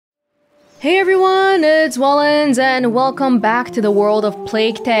Hey everyone, it's Welonz and welcome back to the world of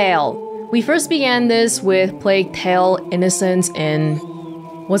Plague Tale. We first began this with Plague Tale Innocence in...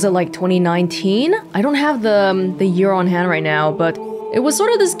 was it like 2019? I don't have the year on hand right now, but it was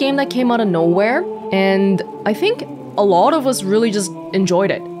sort of this game that came out of nowhere, and I think a lot of us really just enjoyed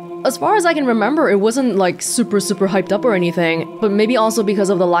it. As far as I can remember, it wasn't like super hyped up or anything, but maybe also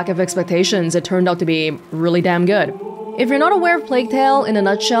because of the lack of expectations, it turned out to be really damn good. If you're not aware of Plague Tale, in a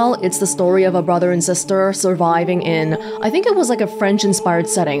nutshell, it's the story of a brother and sister surviving in, I think it was like a French-inspired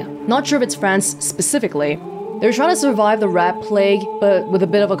setting. Not sure if it's France specifically. They're trying to survive the rat plague, but with a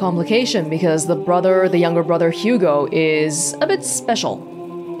bit of a complication because the younger brother Hugo, is a bit special.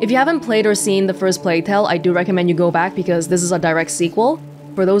 If you haven't played or seen the first Plague Tale, I do recommend you go back because this is a direct sequel.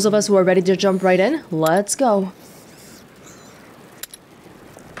 For those of us who are ready to jump right in, let's go.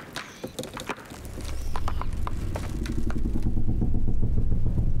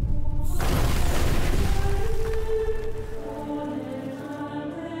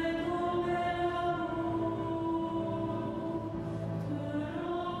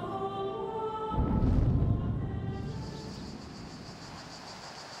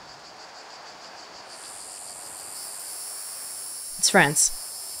 It's France.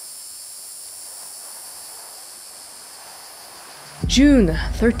 June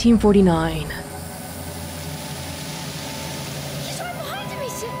 1349. He's right behind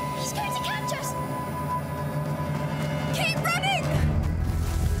Amicia! He's going to catch us! Keep running!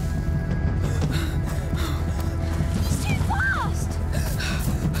 He's too fast!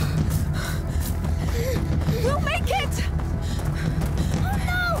 We'll make it! Oh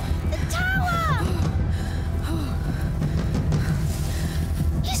no! The tower!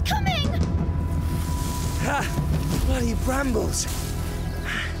 He's coming! Ha! Bloody brambles!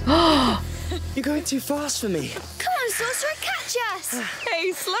 You're going too fast for me. Come on, Sorcerer, catch us!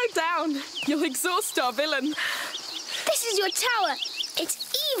 Hey, slow down. You'll exhaust our villain. This is your tower. It's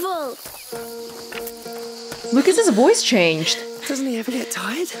evil. Lucas's voice changed. Doesn't he ever get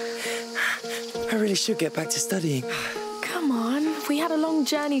tired? I really should get back to studying. Come on, we had a long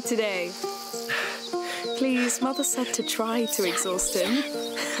journey today. Please, Mother said to try to exhaust him.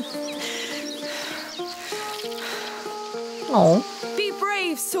 Oh. Be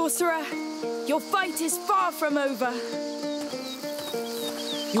brave, Sorcerer. Your fight is far from over.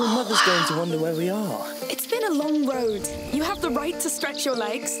 Your mother's going to wonder where we are. It's been a long road. You have the right to stretch your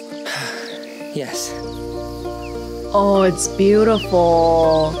legs. Yes. Oh, it's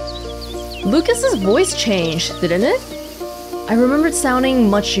beautiful. Lucas's voice changed, didn't it? I remember it sounding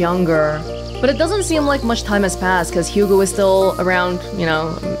much younger, but it doesn't seem like much time has passed because Hugo is still around, you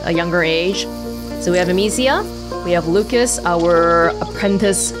know, a younger age. So we have Amicia, we have Lucas, our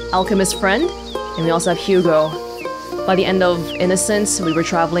apprentice alchemist friend, and we also have Hugo. By the end of Innocence, we were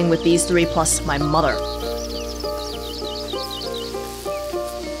traveling with these three plus my mother.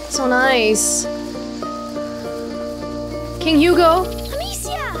 So nice. King Hugo!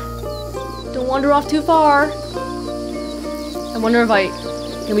 Amicia! Don't wander off too far. I wonder if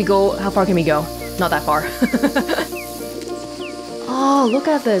can we go, how far can we go? Not that far. Oh, look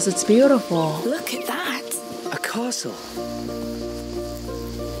at this, it's beautiful. Look at that. A castle.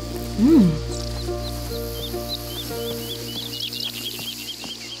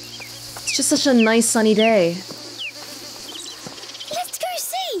 It's just such a nice sunny day. Let's go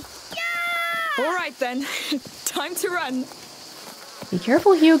see! Yeah! All right then, time to run. Be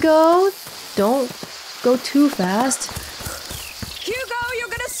careful, Hugo. Don't go too fast. Hugo, you're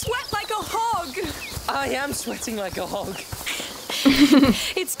gonna sweat like a hog. I am sweating like a hog.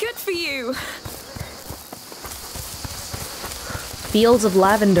 It's good for you. Fields of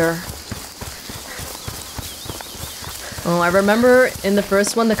lavender. Oh, I remember in the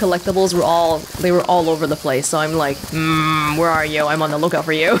first one the collectibles were all over the place, so I'm like, where are you? I'm on the lookout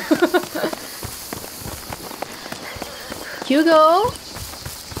for you. Hugo?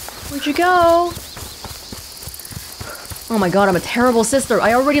 Where'd you go? Oh my god, I'm a terrible sister.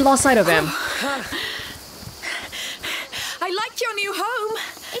 I already lost sight of him. I like your new home.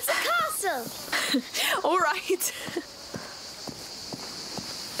 It's a castle! All right.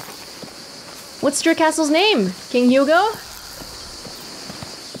 What's your castle's name, King Hugo? Lucas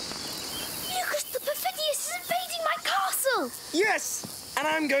the Perfidious is invading my castle! Yes! And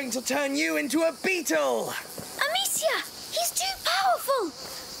I'm going to turn you into a beetle! Amicia! He's too powerful!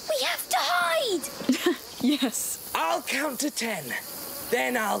 We have to hide! Yes. I'll count to 10.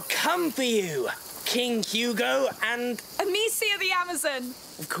 Then I'll come for you, King Hugo and... Amicia the Amazon.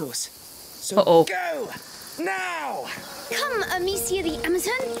 Of course. So go! Now! Come, Amicia the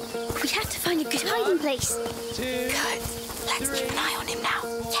Amazon. We have to find a good hiding place. Two. Good. Let's keep an eye on him now.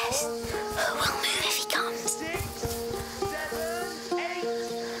 Yes.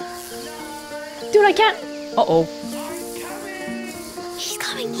 Dude, I can't. Uh-oh. He's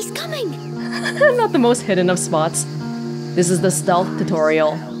coming, he's coming. Not the most hidden of spots. This is the stealth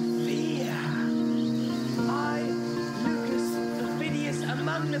tutorial. I, Lucas, perfidious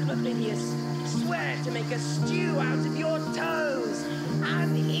among the perfidious, swear to make a stew out of your toes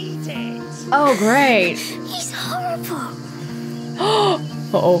and eat it. Oh, great. He's horrible.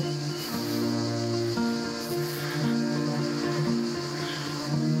 Uh-oh.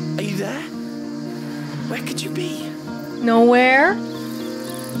 Are you there? Where could you be? Nowhere?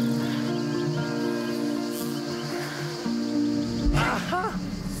 Aha!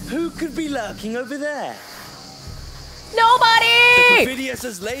 Who could be lurking over there? Nobody! Perfidious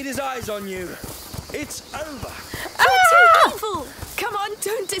has laid his eyes on you. It's over. Awful! Come on,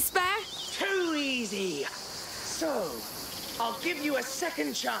 don't despair. Too easy. So, I'll give you a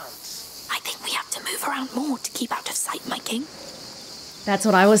second chance. I think we have to move around more to keep out of sight, my king. That's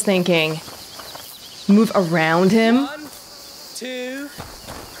what I was thinking. Move around him? 1, 2,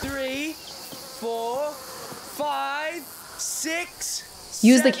 3, 4, 5, 6.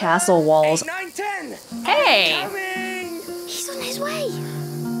 Use the castle walls. 8, 9, 10. Hey! Coming. He's on his way.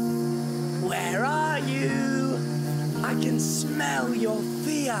 Where are you? I can smell your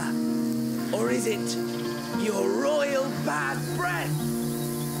fear. Or is it your royal bad breath?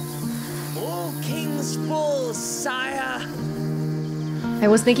 All kings fall, sire. I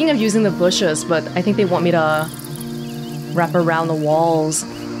was thinking of using the bushes, but I think they want me to wrap around the walls.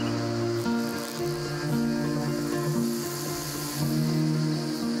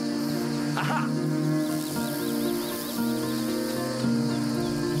 Aha!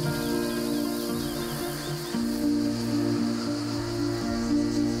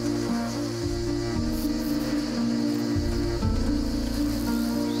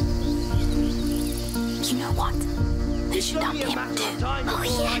 You know what? We should up Only a him matter of too. time Oh,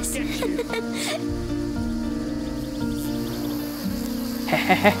 before I yes. get you.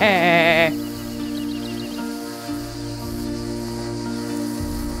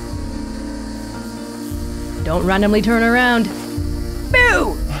 Don't randomly turn around.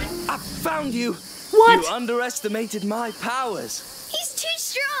 Boo! I found you. What? You underestimated my powers. He's too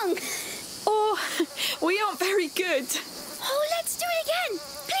strong. Oh, we aren't very good. Oh, let's do it again.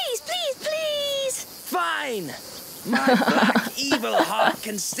 Please, please, please. Fine. My black evil heart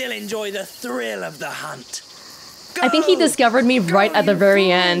can still enjoy the thrill of the hunt. I think he Go! discovered me right Go, at the you very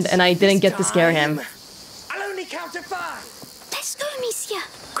fools. end, and I didn't This get to scare him. time, I'll only count to 5. Let's go, Amicia.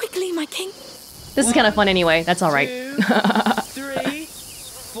 Quickly, my king. This is kind of fun anyway, that's alright. 2, 3,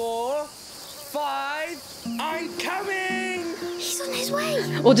 4, 5. I'm coming. He's on his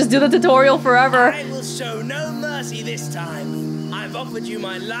way. We'll just do the tutorial forever. I will show no mercy this time. I've offered you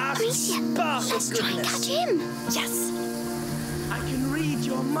my last Amicia, spark let's of try and goodness. catch him. Yes. I can read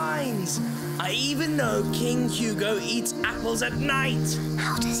your minds. I even know King Hugo eats apples at night.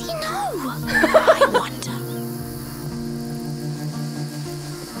 How does he know? I wonder.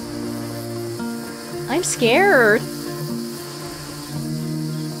 I'm scared.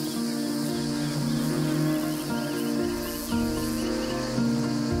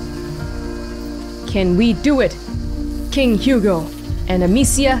 Can we do it? King Hugo and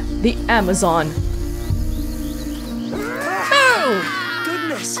Amicia the Amazon.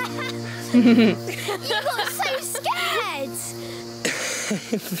 Goodness. You got so scared.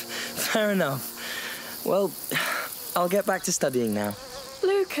 Fair enough. Well, I'll get back to studying now.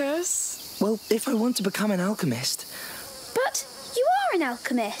 Lucas. Well, if I want to become an alchemist, But you are an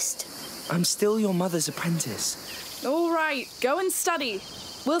alchemist. I'm still your mother's apprentice. All right, go and study.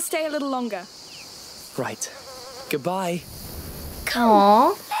 We'll stay a little longer. Right. Goodbye. Aww.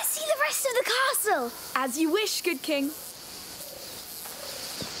 Let's see the rest of the castle. As you wish, good king.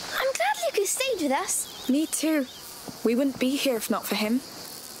 I'm glad Lucas stayed with us. Me too. We wouldn't be here if not for him.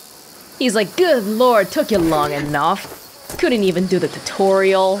 He's like, good lord, took you long enough. Couldn't even do the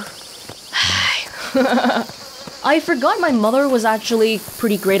tutorial. I forgot my mother was actually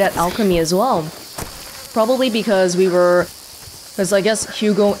pretty great at alchemy as well. Probably because because I guess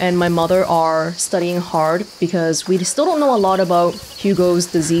Hugo and my mother are studying hard because we still don't know a lot about Hugo's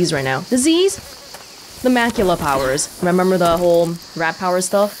disease right now. Disease? The macula powers. Remember the whole rat power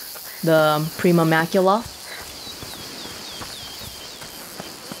stuff? The prima macula?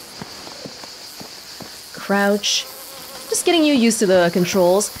 Crouch. Just getting you used to the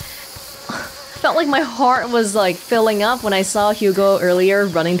controls. Felt like my heart was like filling up when I saw Hugo earlier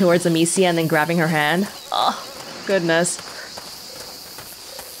running towards Amicia and then grabbing her hand. Oh, goodness.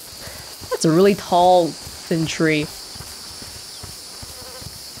 That's a really tall, thin tree.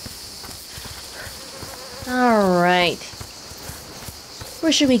 Alright.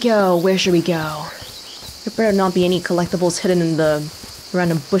 Where should we go? Where should we go? There better not be any collectibles hidden in the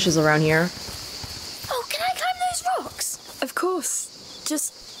random bushes around here. Oh, can I climb those rocks? Of course.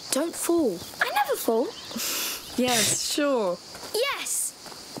 Just don't fall. I never fall. Yes, sure. Yes!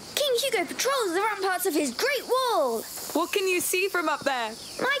 King Hugo patrols the ramparts of his great wall. What can you see from up there?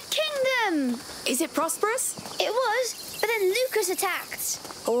 My kingdom! Is it prosperous? It was, but then Lucas attacked.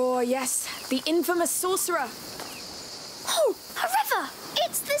 Oh, yes. The infamous sorcerer. Oh, a river!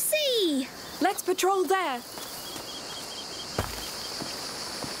 It's the sea! Let's patrol there.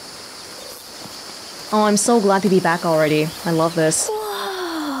 Oh, I'm so glad to be back already. I love this.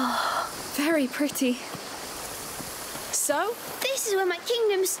 Whoa! Very pretty. So, This is where my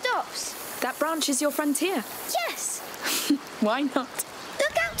kingdom stops. that branch is your frontier. Yes! Why not?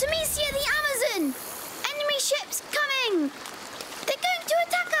 Look out, Amicia the Amazon! Enemy ships coming! They're going to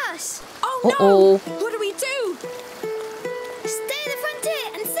attack us! Oh no! Uh-oh. What do we do? Stay at the frontier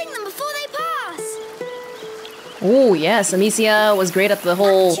and sink them before they pass! Oh, yes, Amicia was great at the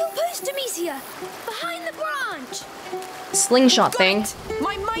whole At your post, Amicia! Behind the branch! slingshot thing. Got it!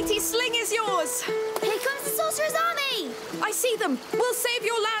 My mighty sling is yours! Here comes the sorcerer's army! I see them! We'll save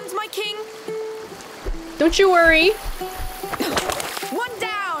your land, my king! Don't you worry. One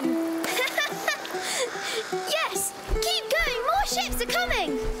down! Yes! Keep going! More ships are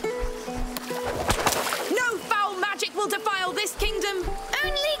coming! No foul magic will defile this kingdom!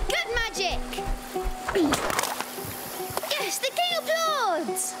 Only good magic! Yes, the king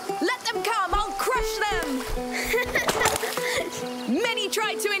applauds! Let them come! I'll crush them! Many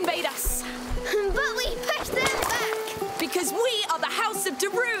tried to invade us, But we pushed them back! because we are the House of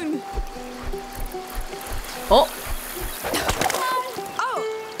Rune. Oh, Oh,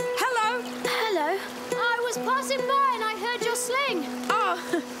 hello! Hello. I was passing by and I heard your sling. Oh,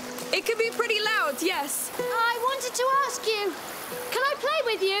 it can be pretty loud, yes. I wanted to ask you, can I play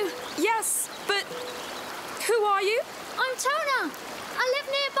with you? Yes, but who are you? I'm Tona. I live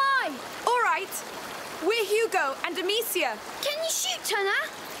nearby. All right, we're Hugo and Amicia. Can you shoot, Tona?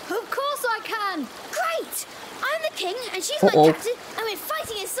 Of course I can. Great! I'm the king and she's my Uh-oh. captain and we're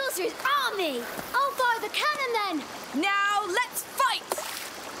fighting a sorcerer's army! I'll fire the cannon then. Now let's fight!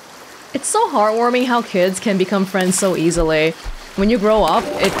 it's so heartwarming how kids can become friends so easily. When you grow up,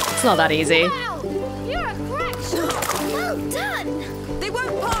 it's not that easy. Wow, you're a crack shot. Well done! They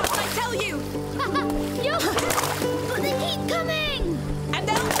won't pass, I tell you! But they keep coming! And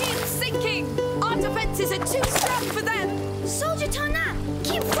they'll keep sinking! Our defenses are too strong for them! Soldier Tona,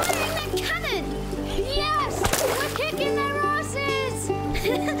 keep firing that cannon! Yes, we're kicking their asses.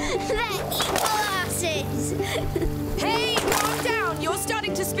 They're evil asses! Hey, calm down! You're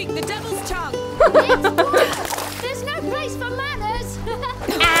starting to speak the devil's tongue! It's quiet. There's no place for manners.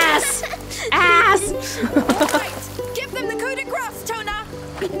 Ass! Ass! All right, give them the coup de grace, Tona!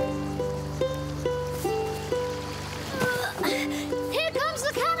 Here comes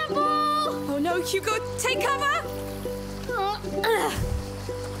the cannonball. Oh no, Hugo, take cover!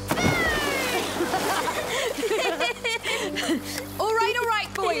 All right,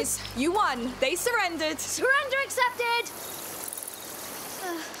 boys. You won. They surrendered. Surrender accepted.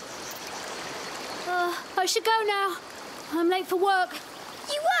 I should go now. I'm late for work.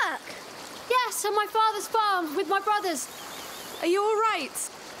 You work? Yes, on my father's farm with my brothers. Are you all right?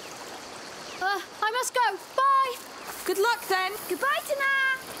 I must go. Bye. Good luck then. Goodbye,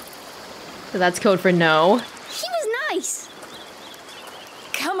 Tona! That's code for no. He was nice!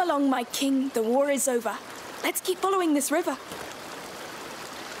 Come along, my king. The war is over. Let's keep following this river.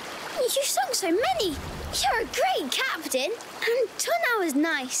 You sung so many! You're a great captain! And Tona was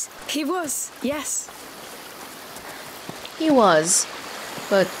nice. He was, yes. He was.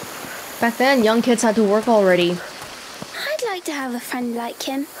 But back then, young kids had to work already. I'd like to have a friend like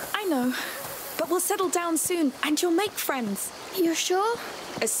him. I know. But we'll settle down soon, and you'll make friends. You're sure?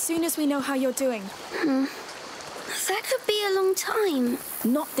 As soon as we know how you're doing. That could be a long time.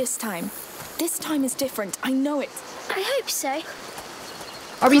 Not this time. This time is different. I know it. I hope so.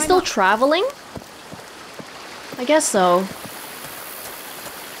 Are we Climb still up. traveling? I guess so.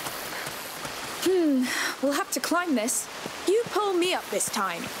 We'll have to climb this. You pull me up this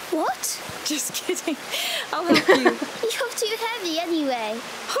time. What? Just kidding. I'll help you. You're too heavy anyway.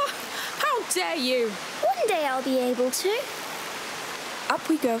 How dare you? One day I'll be able to. Up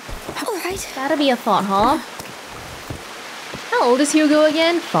we go. All right. That'll be a thought, huh? How old is Hugo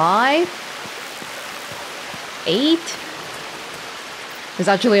again? 5? 8? There's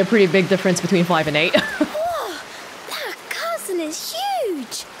actually a pretty big difference between 5 and 8. Whoa! That castle is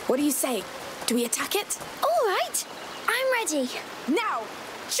huge! What do you say? Do we attack it? All right. I'm ready. Now,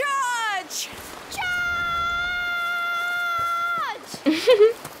 charge! Charge!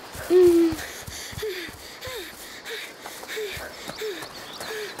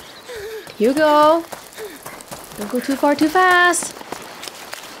 Hugo! Don't go too far too fast!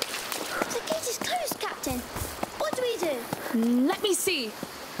 The gate is closed, Captain. What do we do? Let me see.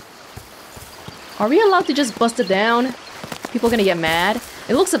 Are we allowed to just bust it down? People are gonna get mad.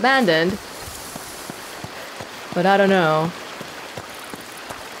 It looks abandoned. But I don't know.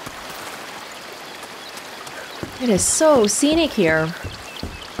 It is so scenic here.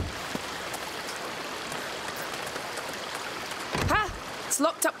 Ha! It's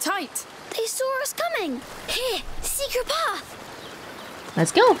locked up tight. They saw us coming. Here, secret path.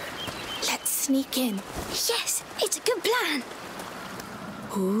 Let's go. Let's sneak in. Yes, it's a good plan.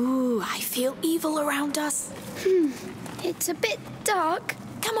 Ooh, I feel evil around us. It's a bit dark.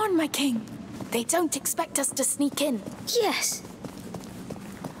 Come on, my king. They don't expect us to sneak in. Yes.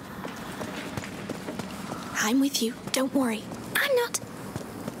 I'm with you. Don't worry. I'm not.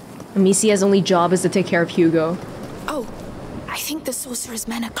 Amicia's only job is to take care of Hugo. Oh, I think the sorcerer's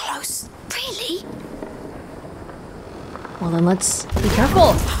men are close. Really? Well then let's be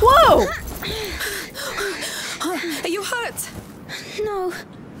careful. Whoa! Are you hurt? No,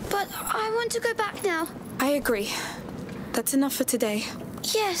 but I want to go back now. I agree. That's enough for today.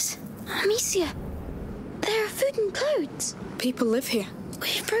 Yes, Amicia. There are food and clothes. People live here.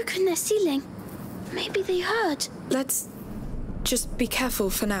 We've broken their ceiling. Maybe they heard. Let's just be careful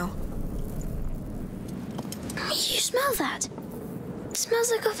for now. You smell that? It smells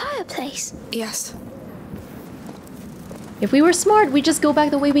like a fireplace. Yes. If we were smart, we'd just go back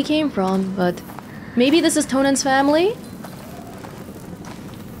the way we came from, but maybe this is Tonan's family?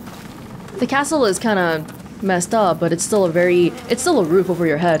 The castle is kind of messed up, but it's still a roof over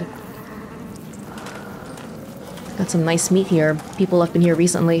your head. Got some nice meat here. People have been here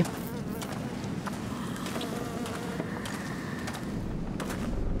recently.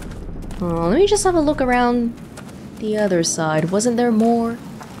 Oh, let me just have a look around the other side. Wasn't there more?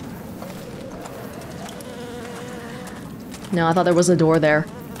 No, I thought there was a door there.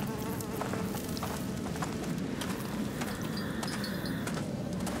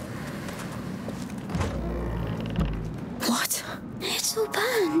 What? It's all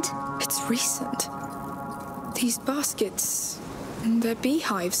burned. It's recent. These baskets, they're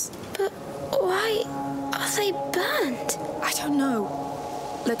beehives. But why are they burned? I don't know.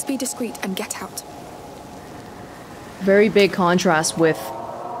 Let's be discreet and get out. Very big contrast with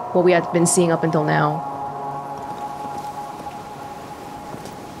what we had been seeing up until now.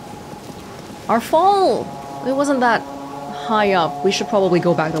 Our fall, it wasn't that high up. We should probably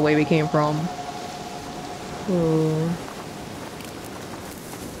go back the way we came from. Ooh.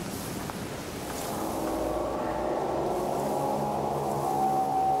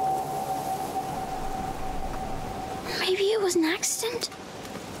 Maybe it was an accident?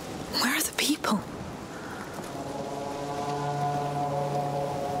 Where are the people?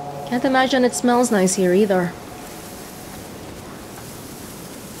 Can't imagine it smells nice here either.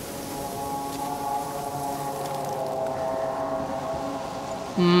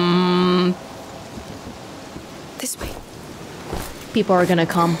 This way. People are gonna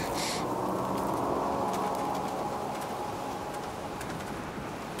come.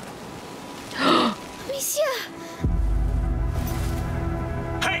 Amicia!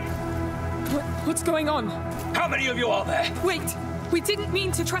 Hey! What's going on? How many of you are there? Wait! We didn't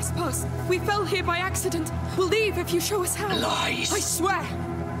mean to trespass. We fell here by accident. We'll leave if you show us how. Lies! I swear!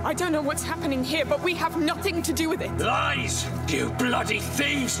 I don't know what's happening here, but we have nothing to do with it. Lies! You bloody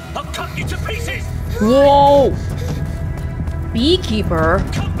thieves! I'll cut you to pieces! Whoa! Beekeeper?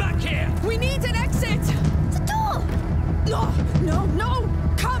 Come back here! We need an exit! The door! No!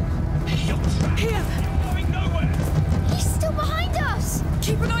 Come! You're trapped! Here! You're going nowhere! He's still behind us!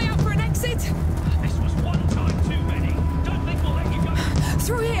 Keep an eye out for an exit! This was one time too many! Don't think we'll let you go!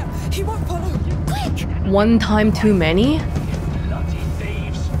 Through here! He won't follow. Quick! One time too many? Bloody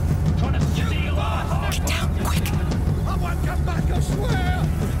thieves! Trying to steal our heart! Get down, quick. I won't come back, I swear!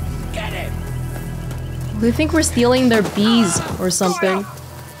 Get him! They think we're stealing their bees or something.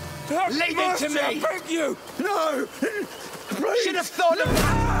 Leave it to me! I beg you! No! Please! Should have thought of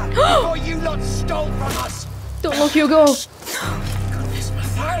that before you lot stole from us! Don't look, Hugo! Goodness,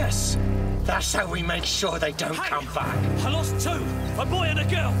 Matthias! That's how we make sure they don't come back. I lost two, a boy and a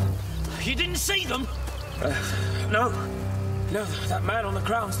girl. You didn't see them? No, that man on the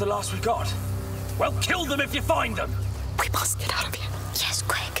ground's the last we got. Well, kill them if you find them. We must get out of here. Yes,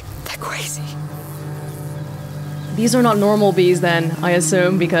 quick! They're crazy. These are not normal bees then, I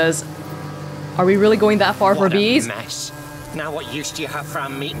assume, because... Are we really going that far for bees? What a mess. Now what use do you have for our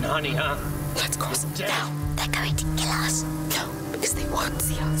meat and honey, huh? Let's cross. Now. They're going to kill us. No, Because they won't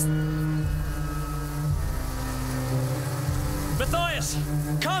see us. Matthias,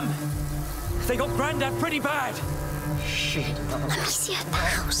 come! They got Grandad pretty bad. Shit. Amicia at the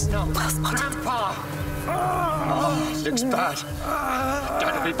house. No, Grandpa! Looks bad.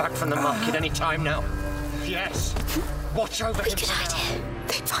 Dad will be back from the market any time now. Yes. Watch over him. Good idea.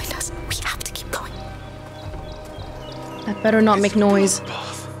 They'd find us. We have to keep going. That better not make noise.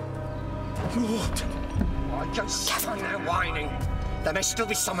 Lord. I just stand there whining. There may still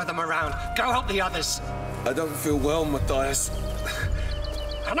be some of them around. Go help the others. I don't feel well, Matthias.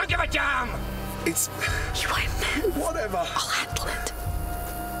 I don't give a damn! It's... You won't move. whatever. I'll handle it.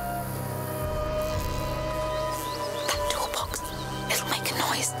 That door box. It'll make a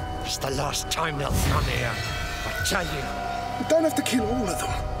noise. It's the last time they'll come here. I tell you. You don't have to kill all of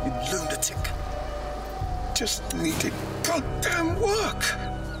them, you lunatic. Just need to goddamn work.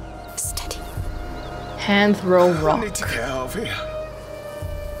 Steady. Hand throw I rock. need to get out of here.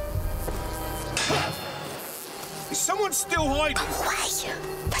 Is someone still hiding? Away.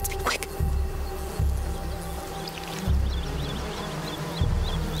 Let's be quick.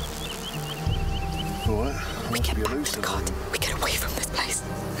 What? We get back to the cart. We get away from this place.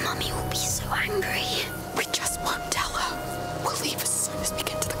 Mummy will be so angry. We just won't tell her. We'll leave as soon as we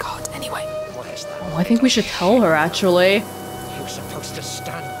get to the cart anyway. Where's that? Oh, I think we should tell her, actually. You're supposed to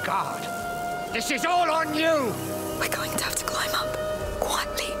stand guard. This is all on you! We're going to have to climb up.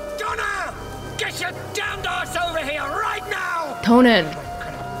 Quietly. Donna! Get your damned ass over here right now! Tonin. I'm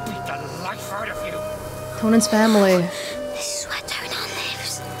gonna beat the life out of you. Tonin's family. This is where Tonar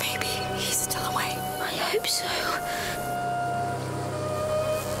lives. Maybe he's still away. I hope so.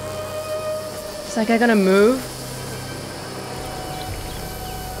 Is that guy gonna move?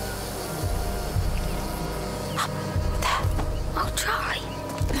 I'll try.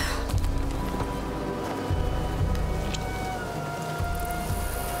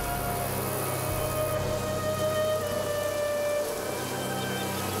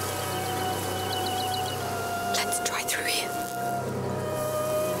 Let's try through here.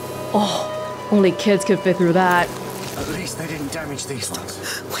 Oh, only kids could fit through that. At least they didn't damage these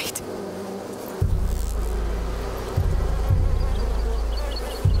ones. Wait.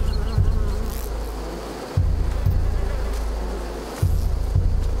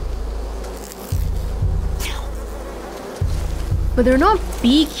 But they're not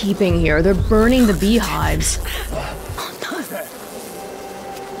beekeeping here, they're burning the beehives. Oh no.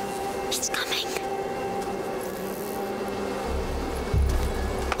 It's coming.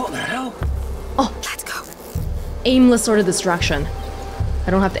 What the hell? Let's go. Aimless sort of distraction.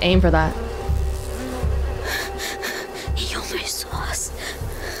 I don't have to aim for that. He almost saw us.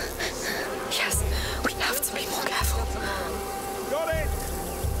 Yes, we have to be more careful. Got it!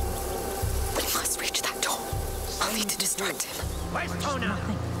 We must reach that door. I'll need to distract him. Where's Tona?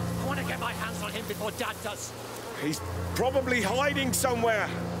 I want to get my hands on him before Dad does. He's probably hiding somewhere.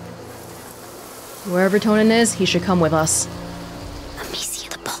 Wherever Tonin is, he should come with us. Amicia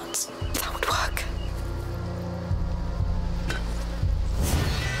the pots. That would work.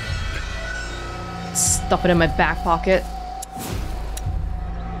 Stuff it in my back pocket.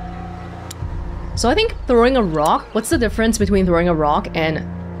 So I think throwing a rock, what's the difference between throwing a rock and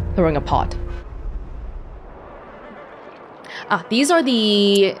throwing a pot? Ah, these are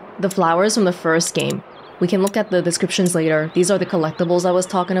the flowers from the first game. We can look at the descriptions later. These are the collectibles I was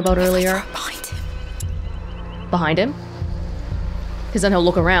talking about earlier. Behind him. Behind him? Because then he'll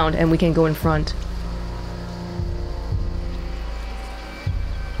look around and we can go in front.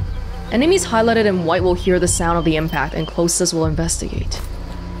 Enemies highlighted in white will hear the sound of the impact and closest will investigate.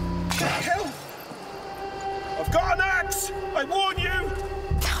 Hell! I've got an axe! I warn you!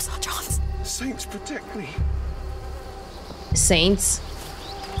 Now's our chance. Saints protect me. Saints?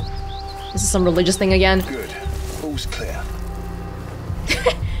 This is some religious thing again. Good. All's clear.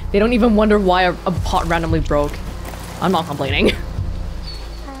 They don't even wonder why a pot randomly broke. I'm not complaining.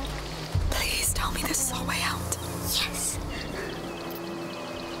 Please tell me this is our way out. Yes.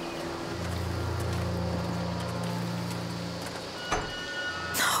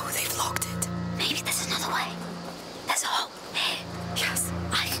 No, they've locked it. Maybe there's another way. There's a hole here. Yes.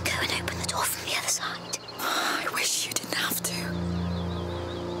 I could go and open the door from the other side. I wish you didn't have to.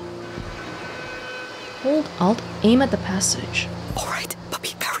 Hold Alt, aim at the passage. Alright, but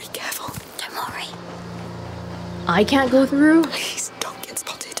be very careful. Don't worry. I can't go through? Please don't get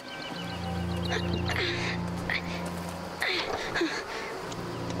spotted.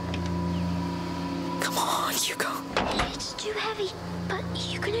 Come on, Hugo. It's too heavy, but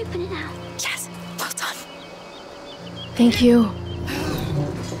you can open it now. Yes, well done. Thank you.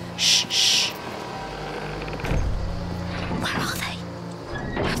 Shh, shh. Where are they?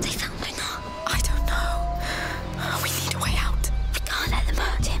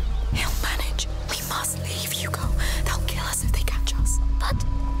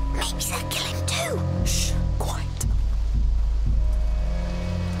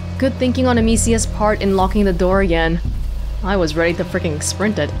 Good thinking on Amicia's part in locking the door again. I was ready to freaking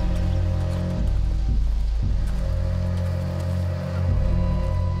sprint it.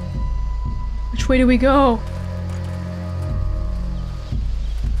 Which way do we go?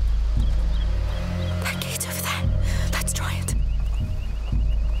 That gate's over there. Let's try it.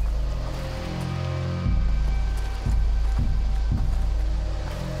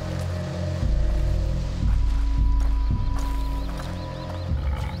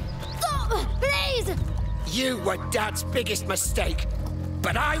 Stop! Please! You were Dad's biggest mistake,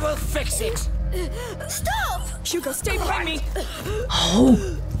 but I will fix it. Stop! Hugo, stay behind me.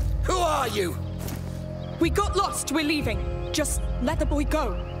 Oh! Who are you? We got lost. We're leaving. Just let the boy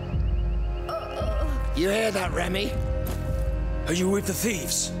go. You hear that, Remy? Are you with the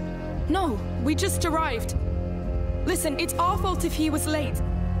thieves? No, we just arrived. Listen, it's our fault if he was late.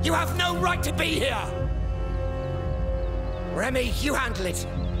 You have no right to be here! Remy, you handle it.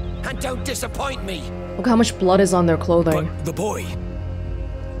 And don't disappoint me. Look how much blood is on their clothing. But the boy,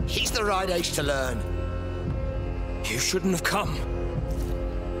 He's the right age to learn. you shouldn't have come.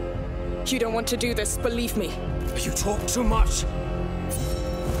 You don't want to do this, believe me. You talk too much.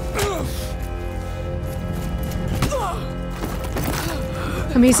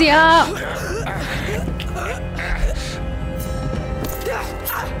 Amicia!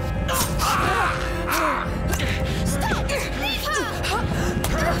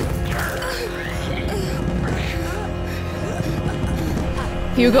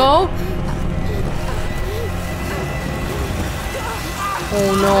 Hugo?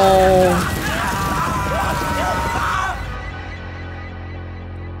 Oh no.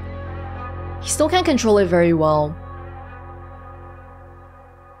 He still can't control it very well.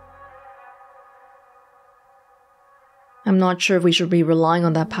 I'm not sure if we should be relying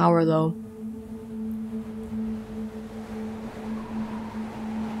on that power though.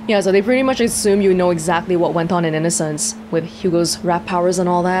 Yeah, so they pretty much assume you know exactly what went on in Innocence with Hugo's rap powers and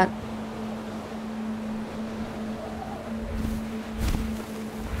all that.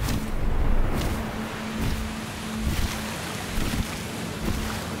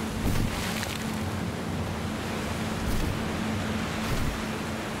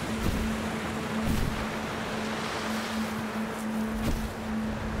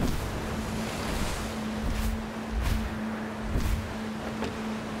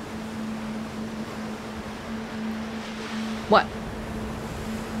 What?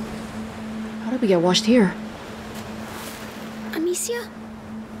 How did we get washed here? Amicia?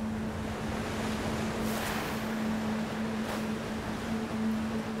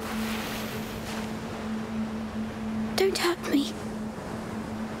 Don't hurt me.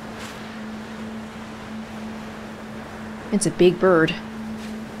 It's a big bird.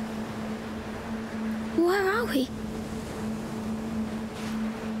 Where are we?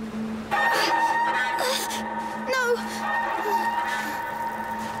 No!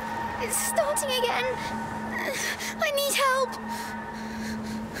 It's starting again. I need help.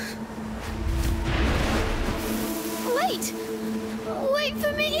 Wait! Wait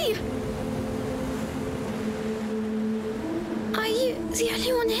for me! Are you the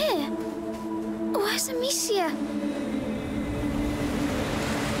only one here? Where's Amicia?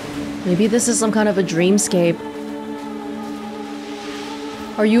 Maybe this is some kind of a dreamscape.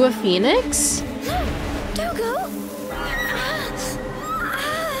 Are you a phoenix? No! Don't go!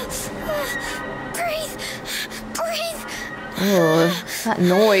 Breathe! Breathe! Oh, that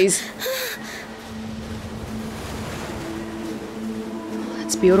noise.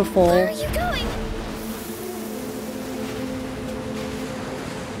 That's beautiful. Where are you going?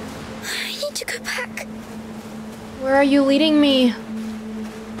 I need to go back. Where are you leading me?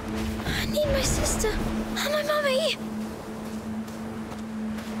 I need my sister and my mummy.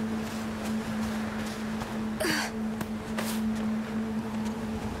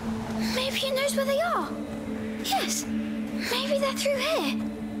 Maybe he knows where they are. Yes, maybe they're through here.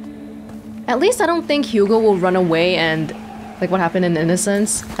 At least I don't think Hugo will run away and, like what happened in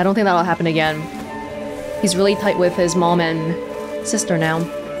Innocence, I don't think that'll happen again. He's really tight with his mom and sister now.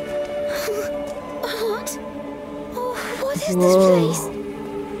 What? Oh, what is Whoa. this place?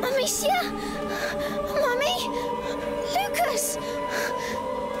 Amicia? Mummy? Lucas?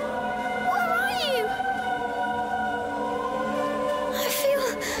 Where are you? I feel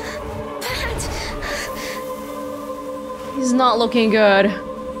bad. He's not looking good.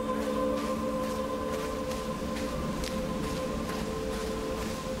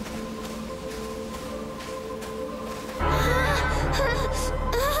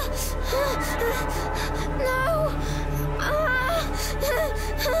 No!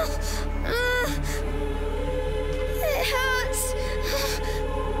 It hurts.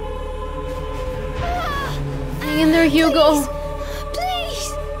 here, Hugo.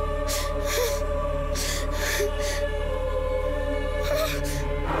 Please.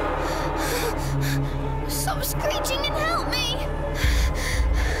 Stop screeching and help me.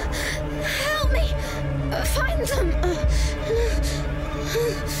 Help me. Find them.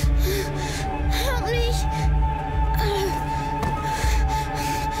 Help me.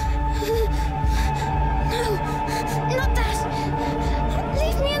 No, not that.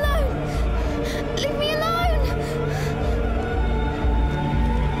 Leave me alone. Leave me alone.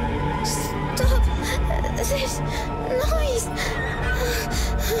 Stop this noise.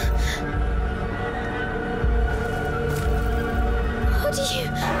 What do you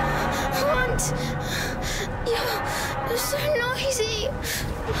want? You're so noisy.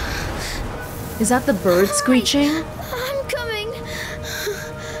 Is that the bird screeching? I'm coming.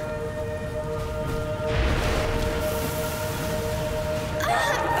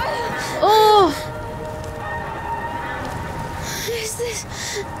 Oh! Is this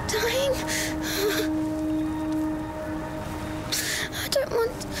dying? I don't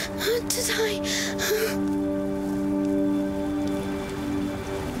want to die.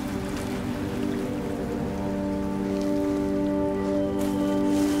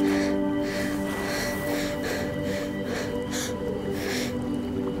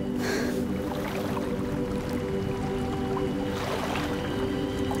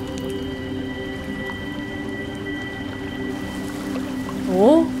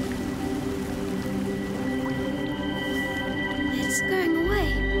 Oh? It's going away.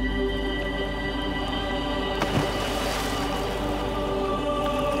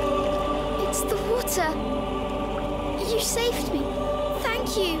 It's the water. You saved me.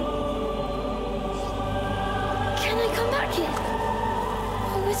 Thank you. Can I come back here?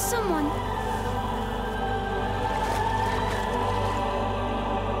 Or with someone?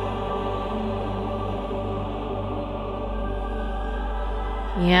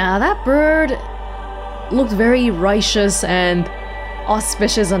 Yeah, that bird looked very righteous and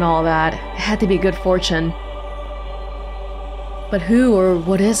auspicious and all that. It had to be good fortune. But who or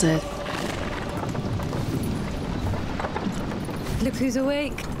what is it? Look who's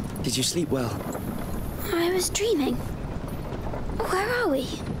awake. Did you sleep well? I was dreaming. Where are we?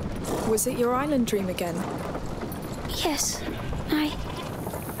 Was it your island dream again? Yes,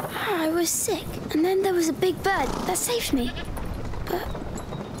 I was sick, and then there was a big bird that saved me. But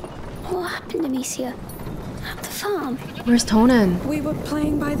what happened, Amicia? At the farm? Where's Tonin? We were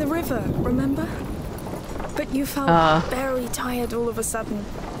playing by the river, remember? But you felt very tired all of a sudden.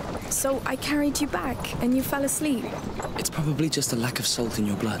 So I carried you back, and you fell asleep. It's probably just a lack of salt in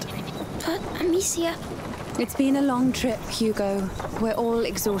your blood. But, Amicia... It's been a long trip, Hugo. We're all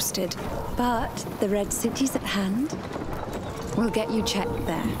exhausted. But the Red City's at hand. We'll get you checked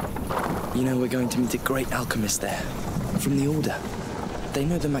there. You know, we're going to meet a great alchemist there. From the Order. They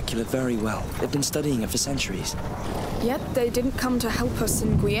know the macula very well. They've been studying it for centuries. Yet they didn't come to help us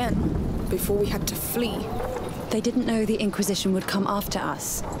in Requiem before we had to flee. They didn't know the Inquisition would come after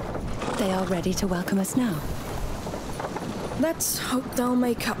us. They are ready to welcome us now. Let's hope they'll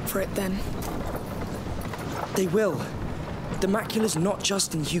make up for it then. They will. The macula's not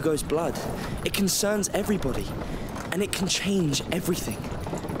just in Hugo's blood. It concerns everybody. And it can change everything.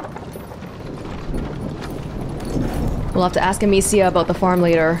 We'll have to ask Amicia about the farm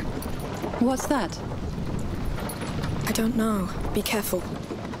later. What's that? I don't know. Be careful.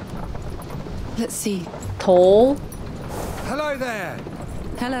 Let's see. Toll? Hello there.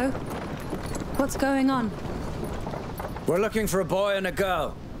 Hello. What's going on? We're looking for a boy and a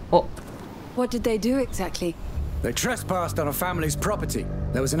girl. Oh. What did they do exactly? They trespassed on a family's property.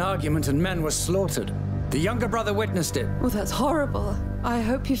 There was an argument and men were slaughtered. The younger brother witnessed it. Oh, that's horrible. I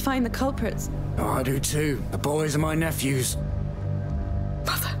hope you find the culprits. Oh, I do too. The boys are my nephews.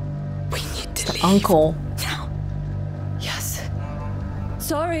 Mother, we need to leave. Uncle. Now. Yes.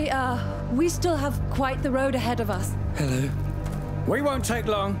 Sorry, we still have quite the road ahead of us. Hello. We won't take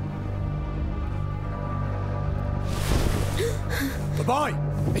long. The boy!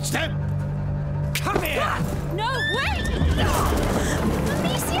 It's them! Come here! No, wait!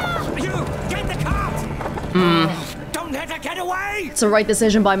 Amicia! You! Get the cart! Don't let her get away! It's the right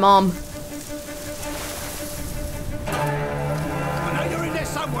decision by Mom. I know you're in there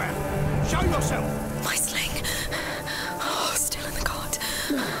somewhere. Show yourself! My sling. Oh, still in the cart.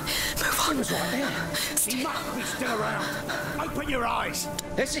 Move on. He was right there. He must be still around. Open your eyes.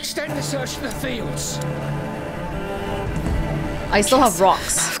 Let's extend the search to the fields. I still have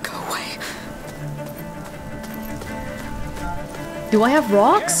rocks. Go away. Do I have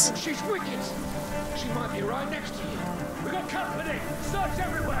rocks? Careful, she's wicked. She might be right next to you. We got company. Search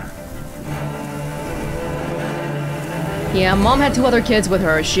everywhere. Yeah, Mom had 2 other kids with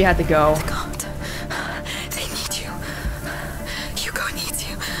her. She had to go. They can't. They need you. Hugo needs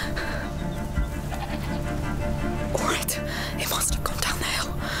you. Alright, it must have gone down the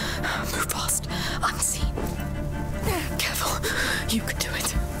hill. Move fast, unseen. Careful, you can do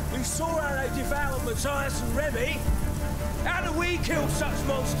it. We saw how they devoured Matthias and Remy. How do we kill such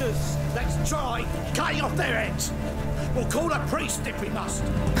monsters? Let's try cutting off their heads. We'll call the priest if we must.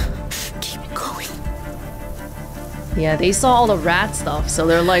 Keep going. Yeah, they saw all the rat stuff, so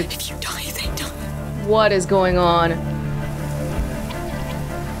they're like, if you die, they die. What is going on?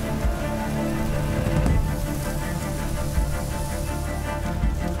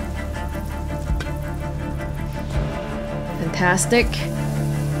 Fantastic.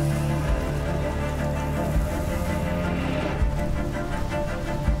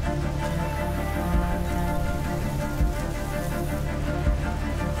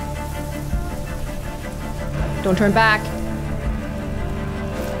 Don't turn back.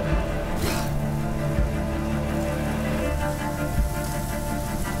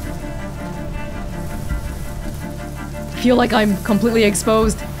 I feel like I'm completely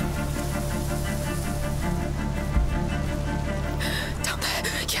exposed. Down there,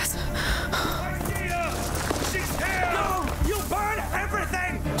 yes. She's here! No! You'll burn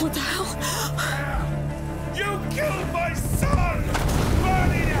everything! What the hell? You killed my son!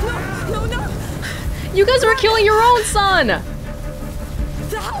 Burn it out! No, no! You guys were killing your own son!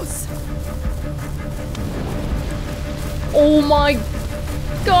 The house! Oh my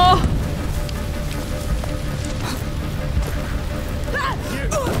god!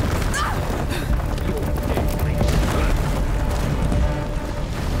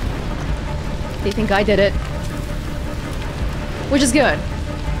 They think I did it. Which is good.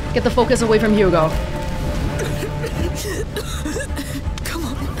 Get the focus away from Hugo. Come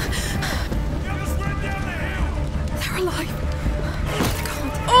on. They're alive.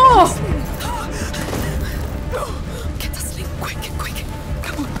 Oh! Get the sling, quick, quick.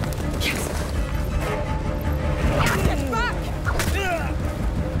 Come on. Yes. Get back!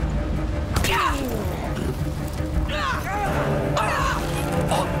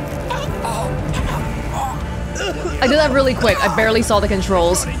 I did that really quick. I barely saw the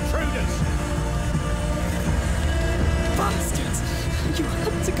controls. Bastards! You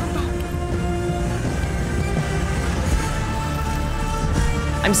had to go back.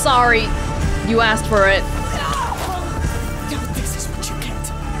 I'm sorry. You asked for it. Now this is what you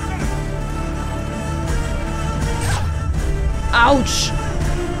get. Ouch!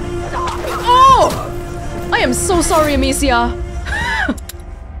 Oh! I am so sorry, Amicia.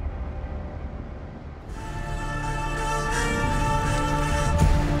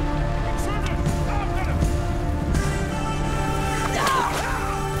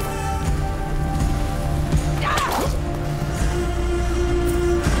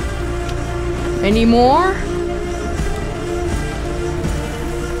 Any more?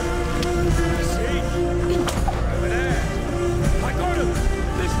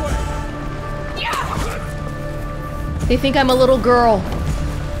 They think I'm a little girl.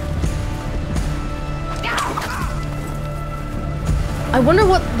 I wonder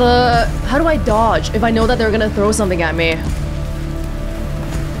what the... How do I dodge if I know that they're gonna throw something at me?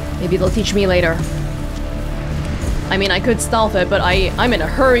 Maybe they'll teach me later. I mean, I could stealth it, but I'm in a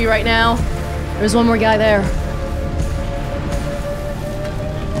hurry right now. There's one more guy there.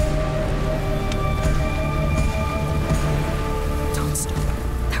 Don't stop.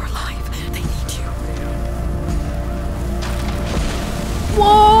 They're alive. They need you.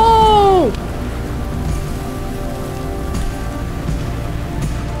 Whoa!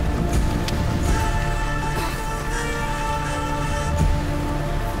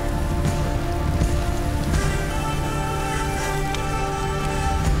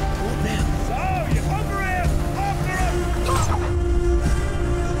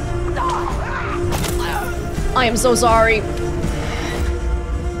 I am so sorry.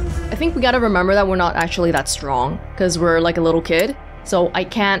 I think we gotta remember that we're not actually that strong, because we're like a little kid, so I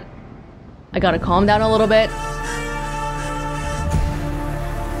gotta calm down a little bit.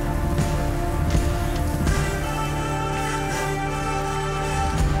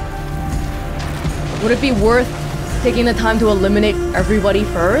 Would it be worth taking the time to eliminate everybody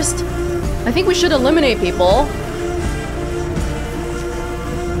first? I think we should eliminate people.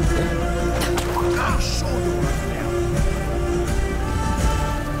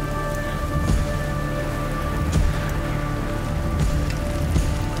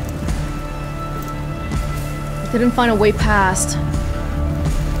 Didn't find a way past.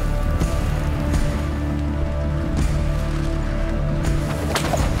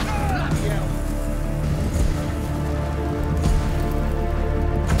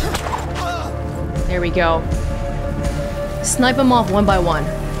 we go. Snipe them off one by one.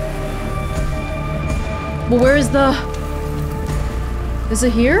 Well, where is the... Is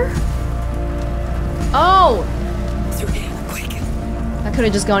it here? Oh! Through here, quick. I could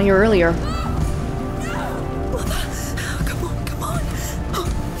have just gone here earlier. Come on, come on. Oh,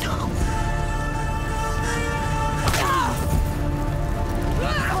 no.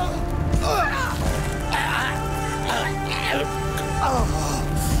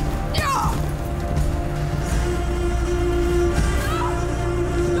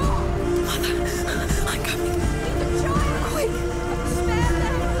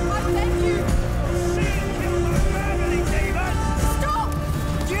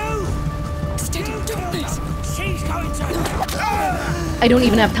 I don't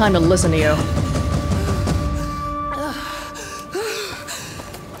even have time to listen to you.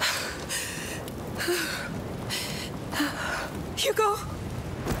 Hugo!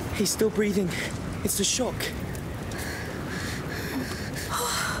 He's still breathing. It's the shock.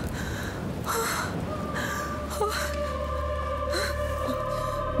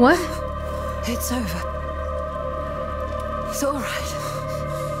 What? It's over. It's all right.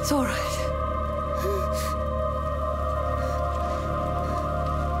 It's all right.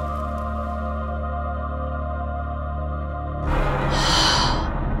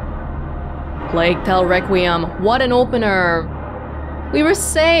 Plague Tale Requiem. What an opener. We were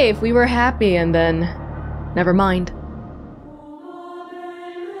safe, we were happy, and then... Never mind.